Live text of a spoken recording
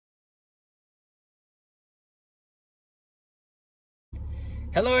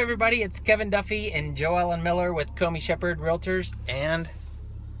Hello everybody, it's Kevin Duffy and JoEllen Miller with Comey Shepherd Realtors and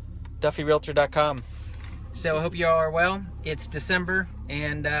DuffyRealtor.com. So I hope you all are well. It's December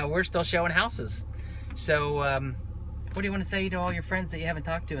and we're still showing houses. So what do you want to say to all your friends that you haven't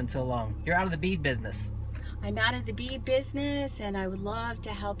talked to in so long? You're out of the bead business. I'm out of the bead business and I would love to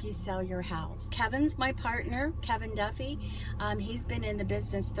help you sell your house. Kevin's my partner, Kevin Duffy. He's been in the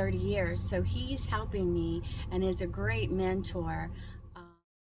business 30 years, so he's helping me and is a great mentor.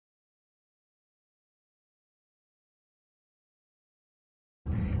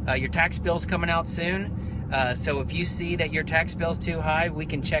 Your tax bill's coming out soon, so if you see that your tax bill's too high, we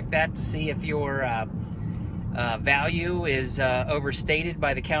can check that to see if your value is overstated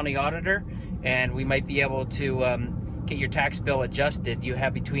by the county auditor, and we might be able to get your tax bill adjusted. You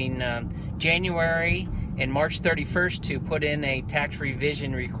have between January and March 31st to put in a tax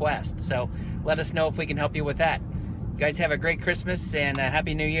revision request, so let us know if we can help you with that. You guys have a great Christmas and a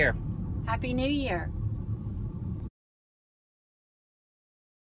Happy New Year. Happy New Year.